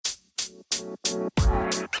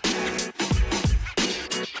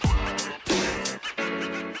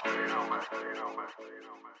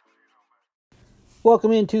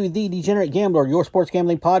Welcome into The Degenerate Gambler, your sports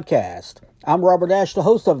gambling podcast. I'm Robert Ash, the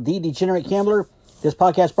host of The Degenerate Gambler. This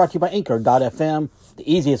podcast brought to you by Anchor.fm,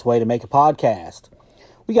 the easiest way to make a podcast.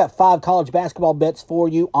 We got 5 college basketball bets for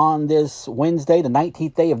you on this Wednesday, the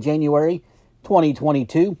 19th day of January,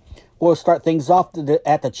 2022. We'll start things off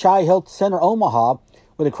at the Chi Health Center, Omaha,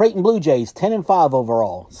 with the Creighton Blue Jays, 10-5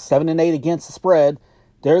 overall, 7-8 against the spread.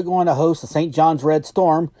 They're going to host the St. John's Red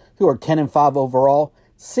Storm, who are 10-5 overall,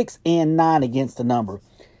 6-9 against the number.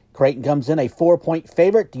 Creighton comes in a 4-point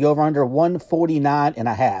favorite. The over-under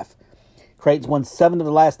 149.5. Creighton's won 7 of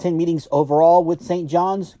the last 10 meetings overall with St.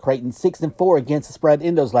 John's. Creighton 6-4 against the spread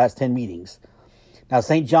in those last 10 meetings. Now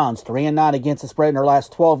St. John's 3-9 against the spread in their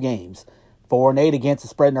last 12 games. 4-8 against the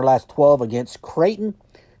spread in their last 12 against Creighton.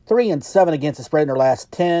 3-7 against the spread in their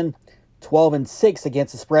last 10. 12-6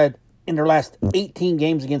 against the spread in their last 18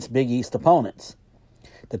 games against Big East opponents.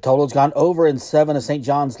 The total's gone over in 7 of St.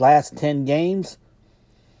 John's last 10 games.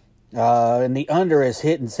 And the under is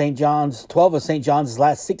hit in 12 of St. John's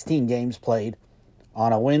last 16 games played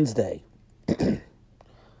on a Wednesday.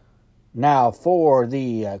 Now, for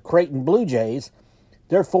the Creighton Blue Jays,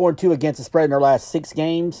 they're 4-2 against the spread in their last 6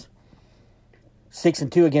 games.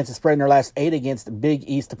 6-2 against the spread in their last 8 against Big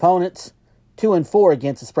East opponents. 2-4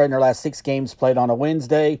 against the spread in their last 6 games played on a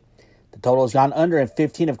Wednesday. The total has gone under in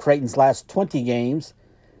 15 of Creighton's last 20 games.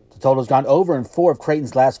 The total has gone over in 4 of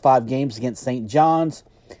Creighton's last 5 games against St. John's.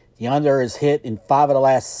 The under is hit in 5 of the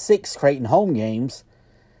last 6 Creighton home games.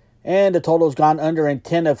 And the total has gone under in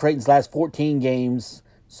 10 of Creighton's last 14 games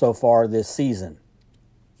so far this season.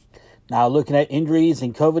 Now, looking at injuries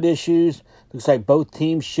and COVID issues, looks like both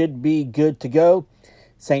teams should be good to go.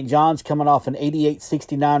 St. John's coming off an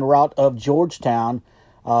 88-69 rout of Georgetown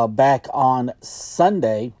back on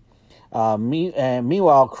Sunday.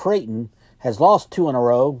 Meanwhile, Creighton has lost 2 in a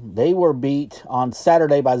row. They were beat on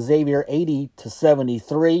Saturday by Xavier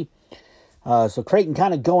 80-73. So Creighton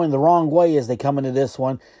kind of going the wrong way as they come into this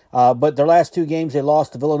one. But their last 2 games they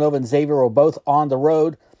lost to Villanova and Xavier were both on the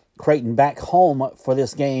road. Creighton back home for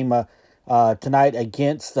this game tonight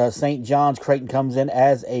against St. John's. Creighton comes in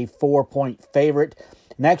as a 4-point favorite.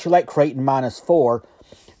 And actually like Creighton -4.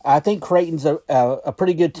 I think Creighton's a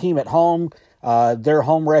pretty good team at home. Their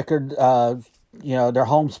home record, their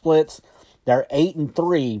home splits, they're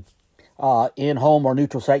 8-3 in home or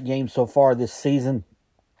neutral site games so far this season.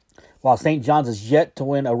 While St. John's is yet to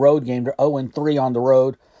win a road game, they're 0-3 on the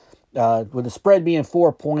road. With the spread being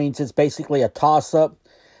 4 points, it's basically a toss-up.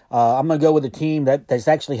 I'm going to go with a team that's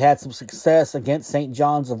actually had some success against St.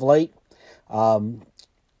 John's of late.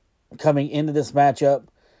 Coming into this matchup,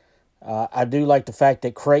 I do like the fact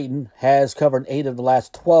that Creighton has covered 8 of the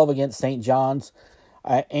last 12 against St. John's.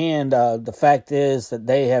 And the fact is that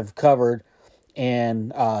they have covered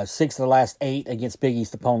in 6 of the last 8 against Big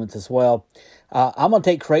East opponents as well. I'm going to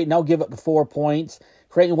take Creighton. I'll give up the 4 points.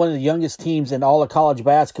 Creighton, one of the youngest teams in all of college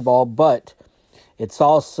basketball, but it's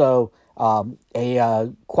also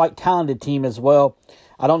a quite talented team as well.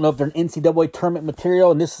 I don't know if they're an NCAA tournament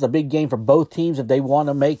material, and this is a big game for both teams if they want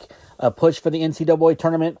to make a push for the NCAA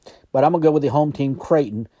tournament. But I'm going to go with the home team,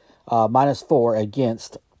 Creighton, -4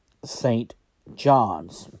 against St.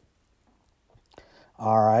 John's.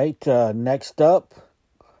 All right, next up,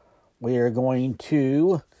 we are going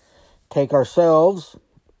to take ourselves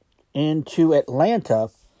into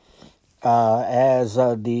Atlanta as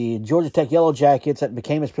the Georgia Tech Yellow Jackets at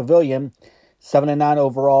McCamish Pavilion, 7-9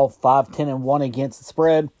 overall, 5-10-1 against the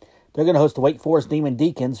spread. They're going to host the Wake Forest Demon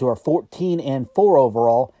Deacons, who are 14-4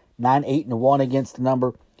 overall, 9-8-1 against the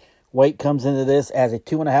number. Wake comes into this as a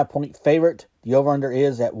 2.5-point favorite. The over-under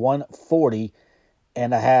is at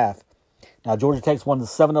 140.5. Now, Georgia Tech's won the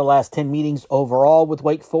 7 of the last 10 meetings overall with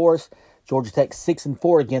Wake Forest. Georgia Tech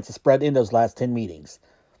 6-4 against the spread in those last 10 meetings.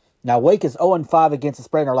 Now, Wake is 0-5 against the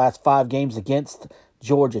spread in their last 5 games against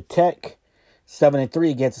Georgia Tech.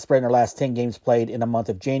 7-3 against the spread in their last 10 games played in the month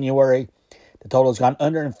of January. The total has gone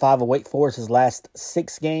under in 5 of Wake Forest's last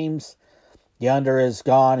 6 games. The under is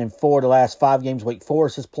gone in 4 of the last 5 games Wake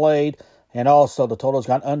Forest has played. And also, the total has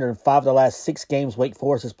gone under in 5 of the last 6 games Wake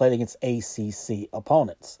Forest has played against ACC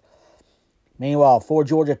opponents. Meanwhile, for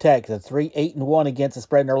Georgia Tech, the 3-8-1 against the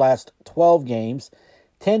spread in their last 12 games.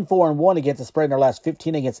 10-4-1 against the spread in their last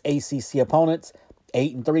 15 against ACC opponents.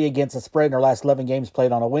 8-3 against the spread in their last 11 games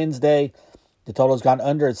played on a Wednesday. The total has gone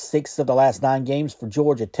under in 6 of the last 9 games for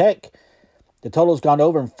Georgia Tech. The total has gone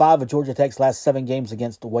over in 5 of Georgia Tech's last 7 games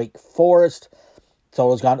against Wake Forest. The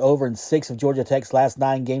total has gone over in 6 of Georgia Tech's last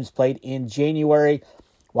 9 games played in January,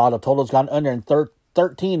 while the total has gone under in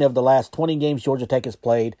 13 of the last 20 games Georgia Tech has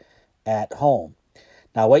played at home.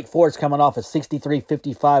 Now, Wake Forest coming off a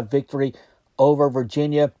 63-55 victory over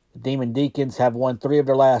Virginia. The Demon Deacons have won 3 of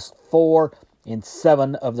their last 4 and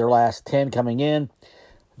 7 of their last 10 coming in.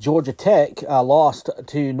 Georgia Tech lost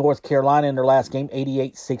to North Carolina in their last game,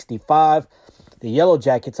 88-65. The Yellow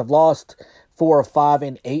Jackets have lost 4 of 5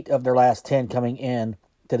 and 8 of their last 10 coming in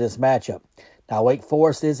to this matchup. Now, Wake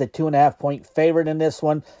Forest is a 2.5-point favorite in this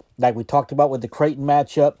one. Like we talked about with the Creighton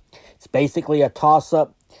matchup, it's basically a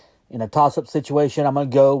toss-up. In a toss-up situation, I'm going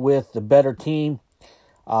to go with the better team.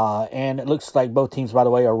 And it looks like both teams, by the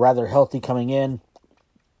way, are rather healthy coming in.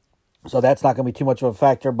 So that's not going to be too much of a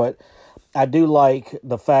factor. But I do like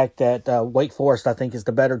the fact that Wake Forest, I think, is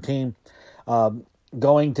the better team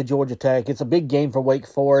going to Georgia Tech. It's a big game for Wake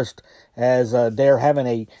Forest as they're having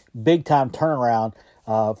a big-time turnaround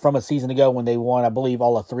from a season ago when they won, I believe,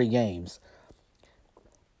 all of 3 games.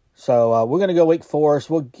 So we're going to go Wake Forest.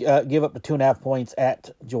 We'll give up the 2.5 points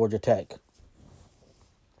at Georgia Tech.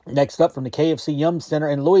 Next up from the KFC Yum Center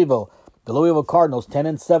in Louisville, the Louisville Cardinals,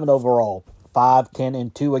 10-7 overall,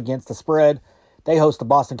 5-10-2 against the spread. They host the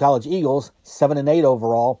Boston College Eagles, 7-8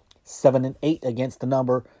 overall, 7-8 against the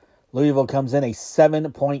number. Louisville comes in a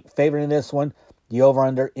 7-point favorite in this one. The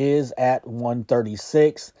over-under is at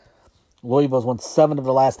 136. Louisville's won 7 of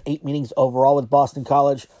the last 8 meetings overall with Boston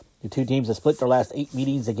College. The two teams have split their last 8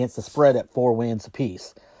 meetings against the spread at 4 wins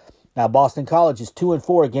apiece. Now, Boston College is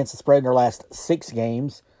 2-4 against the spread in their last 6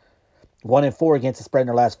 games. 1-4 against the spread in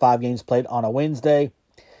their last 5 games played on a Wednesday.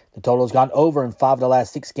 The total has gone over in 5 of the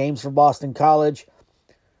last 6 games for Boston College.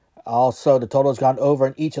 Also, the total has gone over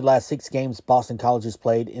in each of the last 6 games Boston College has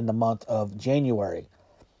played in the month of January.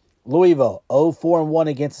 Louisville, 0-4-1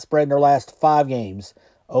 against the spread in their last 5 games.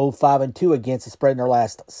 0-5-2 against the spread in their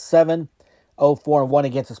last 7. 0-4-1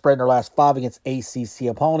 against the spread in their last 5 against ACC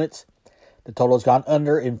opponents. The total has gone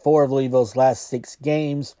under in 4 of Louisville's last 6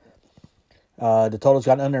 games. The total has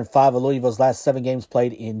gone under in 5 of Louisville's last 7 games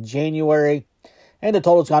played in January. And the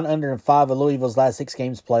total has gone under in 5 of Louisville's last 6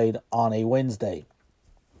 games played on a Wednesday.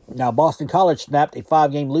 Now, Boston College snapped a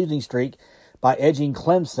 5-game losing streak by edging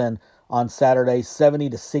Clemson on Saturday,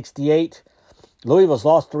 70-68. Louisville's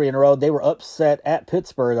lost 3 in a row. They were upset at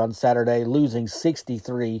Pittsburgh on Saturday, losing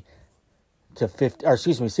 65 to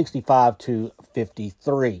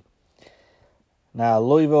 53. Now,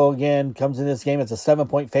 Louisville, again, comes in this game as a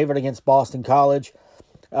 7-point favorite against Boston College.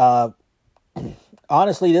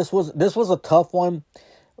 Honestly, this was a tough one,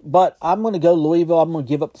 but I'm going to go Louisville. I'm going to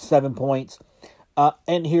give up the 7 points,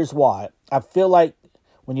 and here's why. I feel like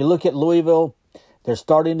when you look at Louisville, they're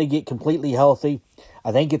starting to get completely healthy.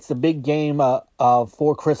 I think it's the big game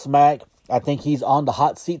for Chris Mack. I think he's on the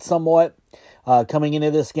hot seat somewhat coming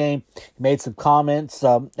into this game. He made some comments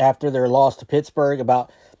after their loss to Pittsburgh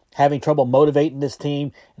about having trouble motivating this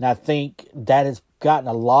team, and I think that has gotten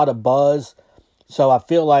a lot of buzz. So I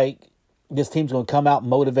feel like this team's going to come out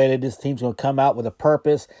motivated. This team's going to come out with a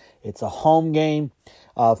purpose. It's a home game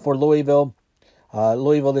for Louisville.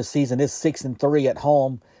 Louisville this season is 6-3 at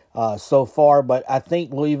home so far, but I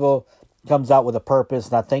think Louisville comes out with a purpose,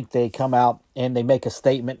 and I think they come out and they make a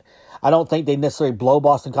statement. I don't think they necessarily blow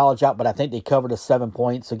Boston College out, but I think they cover the 7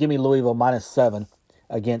 points. So give me Louisville -7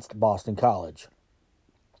 against Boston College.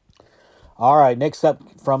 All right, next up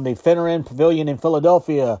from the Finneran Pavilion in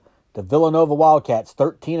Philadelphia, the Villanova Wildcats,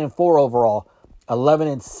 13-4 overall,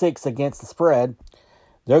 11-6 against the spread.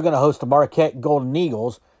 They're going to host the Marquette Golden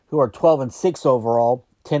Eagles, who are 12-6 overall,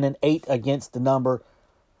 10-8 against the number.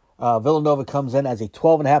 Villanova comes in as a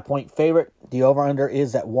 12.5-point favorite. The over-under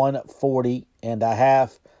is at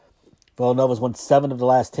 140.5. Villanova's won 7 of the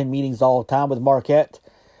last 10 meetings all the time with Marquette.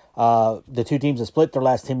 The two teams have split their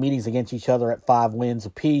last 10 meetings against each other at 5 wins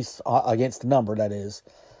apiece, against the number, that is.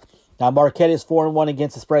 Now, Marquette is 4-1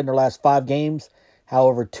 against the spread in their last 5 games.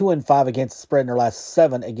 However, 2-5 against the spread in their last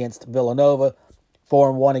 7 against Villanova.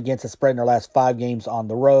 4-1 against the spread in their last 5 games on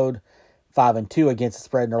the road. 5-2 against the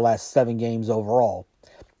spread in their last 7 games overall.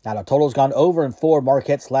 Now, the total's gone over in 4 of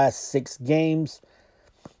Marquette's last 6 games.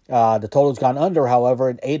 The total's gone under, however,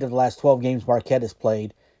 in 8 of the last 12 games Marquette has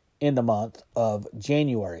played in the month of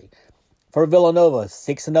January. For Villanova,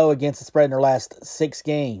 6-0 against the spread in their last 6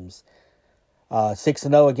 games.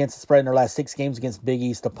 6-0 against the spread in their last 6 games against Big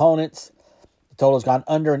East opponents. The total's gone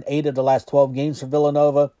under in 8 of the last 12 games for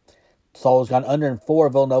Villanova. The total's gone under in 4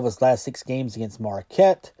 of Villanova's last 6 games against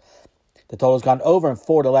Marquette. The total's gone over in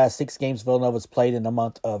 4 of the last 6 games Villanova's played in the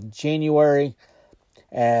month of January.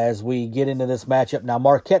 As we get into this matchup. Now,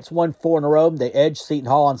 Marquette's won 4 in a row. They edged Seton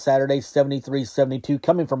Hall on Saturday, 73-72,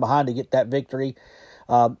 coming from behind to get that victory.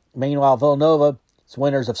 Meanwhile, Villanova is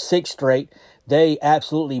winners of 6 straight. They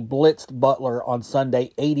absolutely blitzed Butler on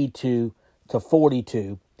Sunday,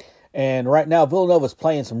 82-42. And right now, Villanova's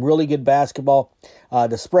playing some really good basketball.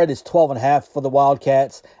 The spread is 12.5 for the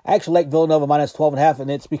Wildcats. I actually like Villanova minus 12.5, and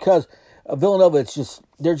it's because Villanova,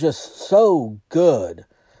 they're just so good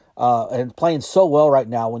and playing so well right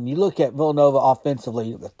now. When you look at Villanova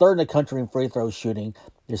offensively, the third in the country in free throw shooting.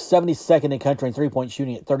 They're 72nd in the country in three-point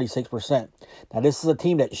shooting at 36%. Now, this is a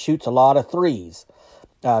team that shoots a lot of threes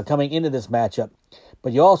coming into this matchup.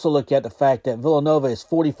 But you also look at the fact that Villanova is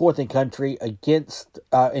 44th in country against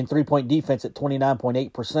in three-point defense at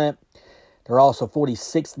 29.8%. They're also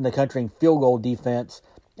 46th in the country in field goal defense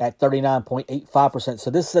at 39.85%.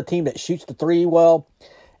 So this is a team that shoots the three well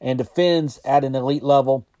and defends at an elite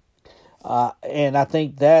level. And I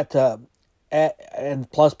think that,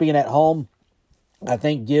 and plus being at home, I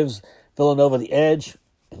think gives Villanova the edge.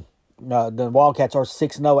 The Wildcats are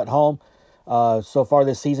 6-0 at home. So far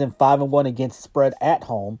this season, 5-1 against the spread at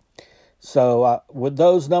home. So with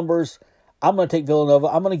those numbers, I'm going to take Villanova.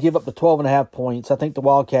 I'm going to give up the 12.5 points. I think the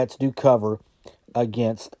Wildcats do cover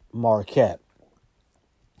against Marquette.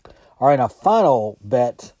 All right, now final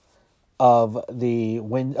bet of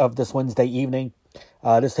this Wednesday evening.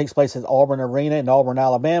 This takes place at Auburn Arena in Auburn,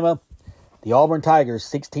 Alabama. The Auburn Tigers,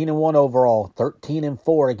 16-1 overall,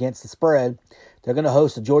 13-4 against the spread. They're going to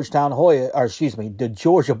host the the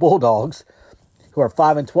Georgia Bulldogs, who are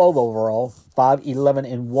 5-12 overall,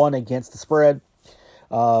 5-11-1 against the spread.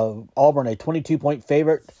 Auburn, a 22-point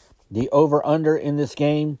favorite. The over/under in this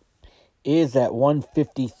game is at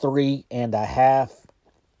 153.5.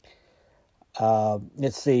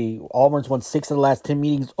 Let's see. Auburn's won 6 of the last 10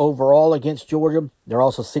 meetings overall against Georgia. They're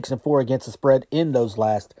also 6-4 against the spread in those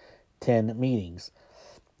last 10 meetings.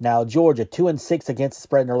 Now, Georgia, 2-6 against the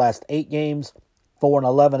spread in their last 8 games.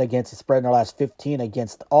 4-11 against the spread in their last 15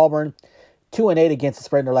 against Auburn. 2-8 against the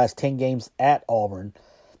spread in their last 10 games at Auburn.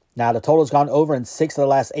 Now, the total's gone over in 6 of the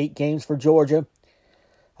last 8 games for Georgia.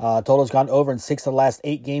 Total's gone over in 6 of the last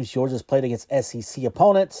 8 games Georgia's played against SEC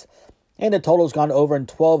opponents. And the total's gone over in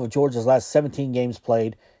 12 of Georgia's last 17 games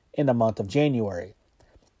played in the month of January.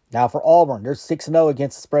 Now, for Auburn, they're 6-0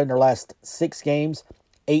 against the spread in their last 6 games.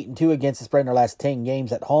 8-2 against the spread in their last 10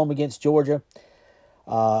 games at home against Georgia.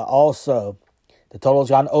 Also, the total's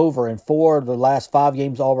gone over in 4 of the last 5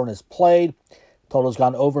 games Auburn has played. Total's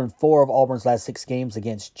gone over in 4 of Auburn's last 6 games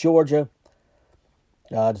against Georgia.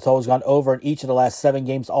 The total's gone over in each of the last 7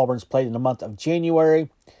 games Auburn's played in the month of January.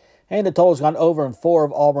 And the total's gone over in 4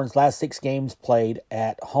 of Auburn's last 6 games played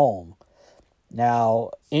at home.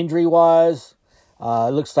 Now, injury-wise,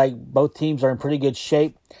 it looks like both teams are in pretty good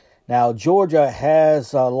shape. Now, Georgia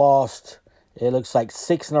has lost, it looks like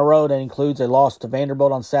 6 in a row. That includes a loss to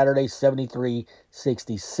Vanderbilt on Saturday,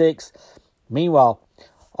 73-66. Meanwhile,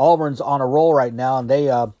 Auburn's on a roll right now, and they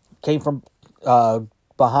came from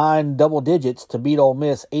behind double digits to beat Ole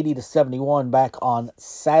Miss 80-71 back on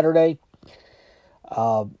Saturday.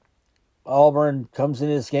 Auburn comes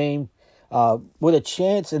into this game with a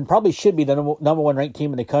chance and probably should be the number 1 ranked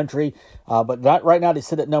team in the country. But right now they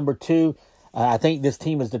sit at number 2. I think this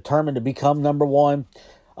team is determined to become number 1.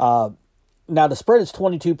 Now the spread is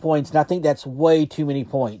 22 points, and I think that's way too many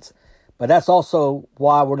points. But that's also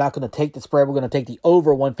why we're not going to take the spread. We're going to take the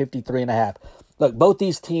over 153.5. Look, both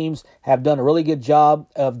these teams have done a really good job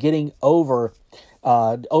of getting over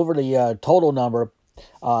the total number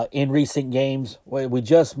in recent games. We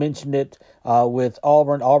just mentioned it with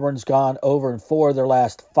Auburn. Auburn's gone over in 4 of their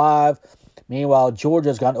last 5. Meanwhile,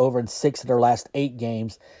 Georgia's gone over in 6 of their last 8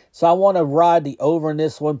 games. So I want to ride the over in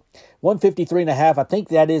this one. 153.5, I think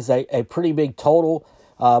that is a pretty big total.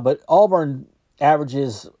 But Auburn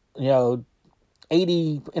averages,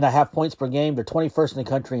 80.5 points per game. They're 21st in the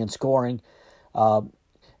country in scoring. And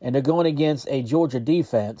they're going against a Georgia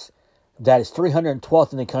defense that is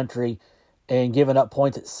 312th in the country and giving up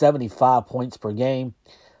points at 75 points per game.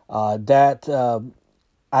 That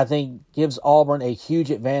I think gives Auburn a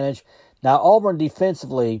huge advantage. Now, Auburn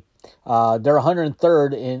defensively, they're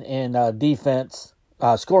 103rd in defense,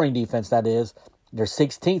 scoring defense, that is. They're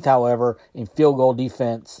 16th, however, in field goal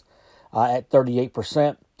defense at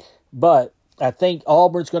 38%. But I think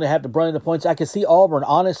Auburn's going to have to run into points. I can see Auburn,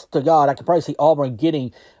 honest to God, I can probably see Auburn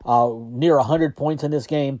getting near 100 points in this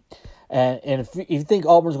game. And if you think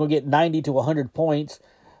Auburn's going to get 90 to 100 points,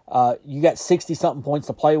 you got 60-something points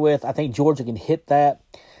to play with. I think Georgia can hit that.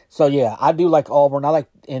 So, yeah, I do like Auburn. I like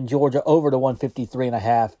in Georgia over to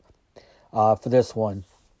 153.5 for this one.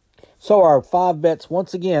 So our 5 bets,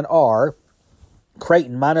 once again, are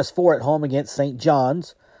Creighton -4 at home against St.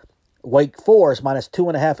 John's. Wake Forest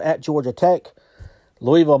 -2.5 at Georgia Tech.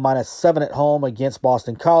 Louisville -7 at home against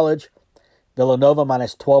Boston College. Villanova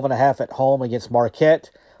minus 12.5 at home against Marquette.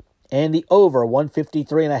 And the over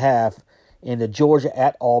 153.5 in the Georgia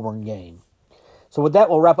at Auburn game. So with that,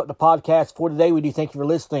 we'll wrap up the podcast for today. We do thank you for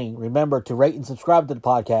listening. Remember to rate and subscribe to the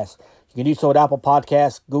podcast. You can do so at Apple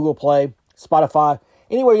Podcasts, Google Play, Spotify,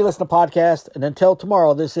 anywhere you listen to podcasts. And until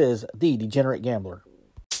tomorrow, this is The Degenerate Gambler.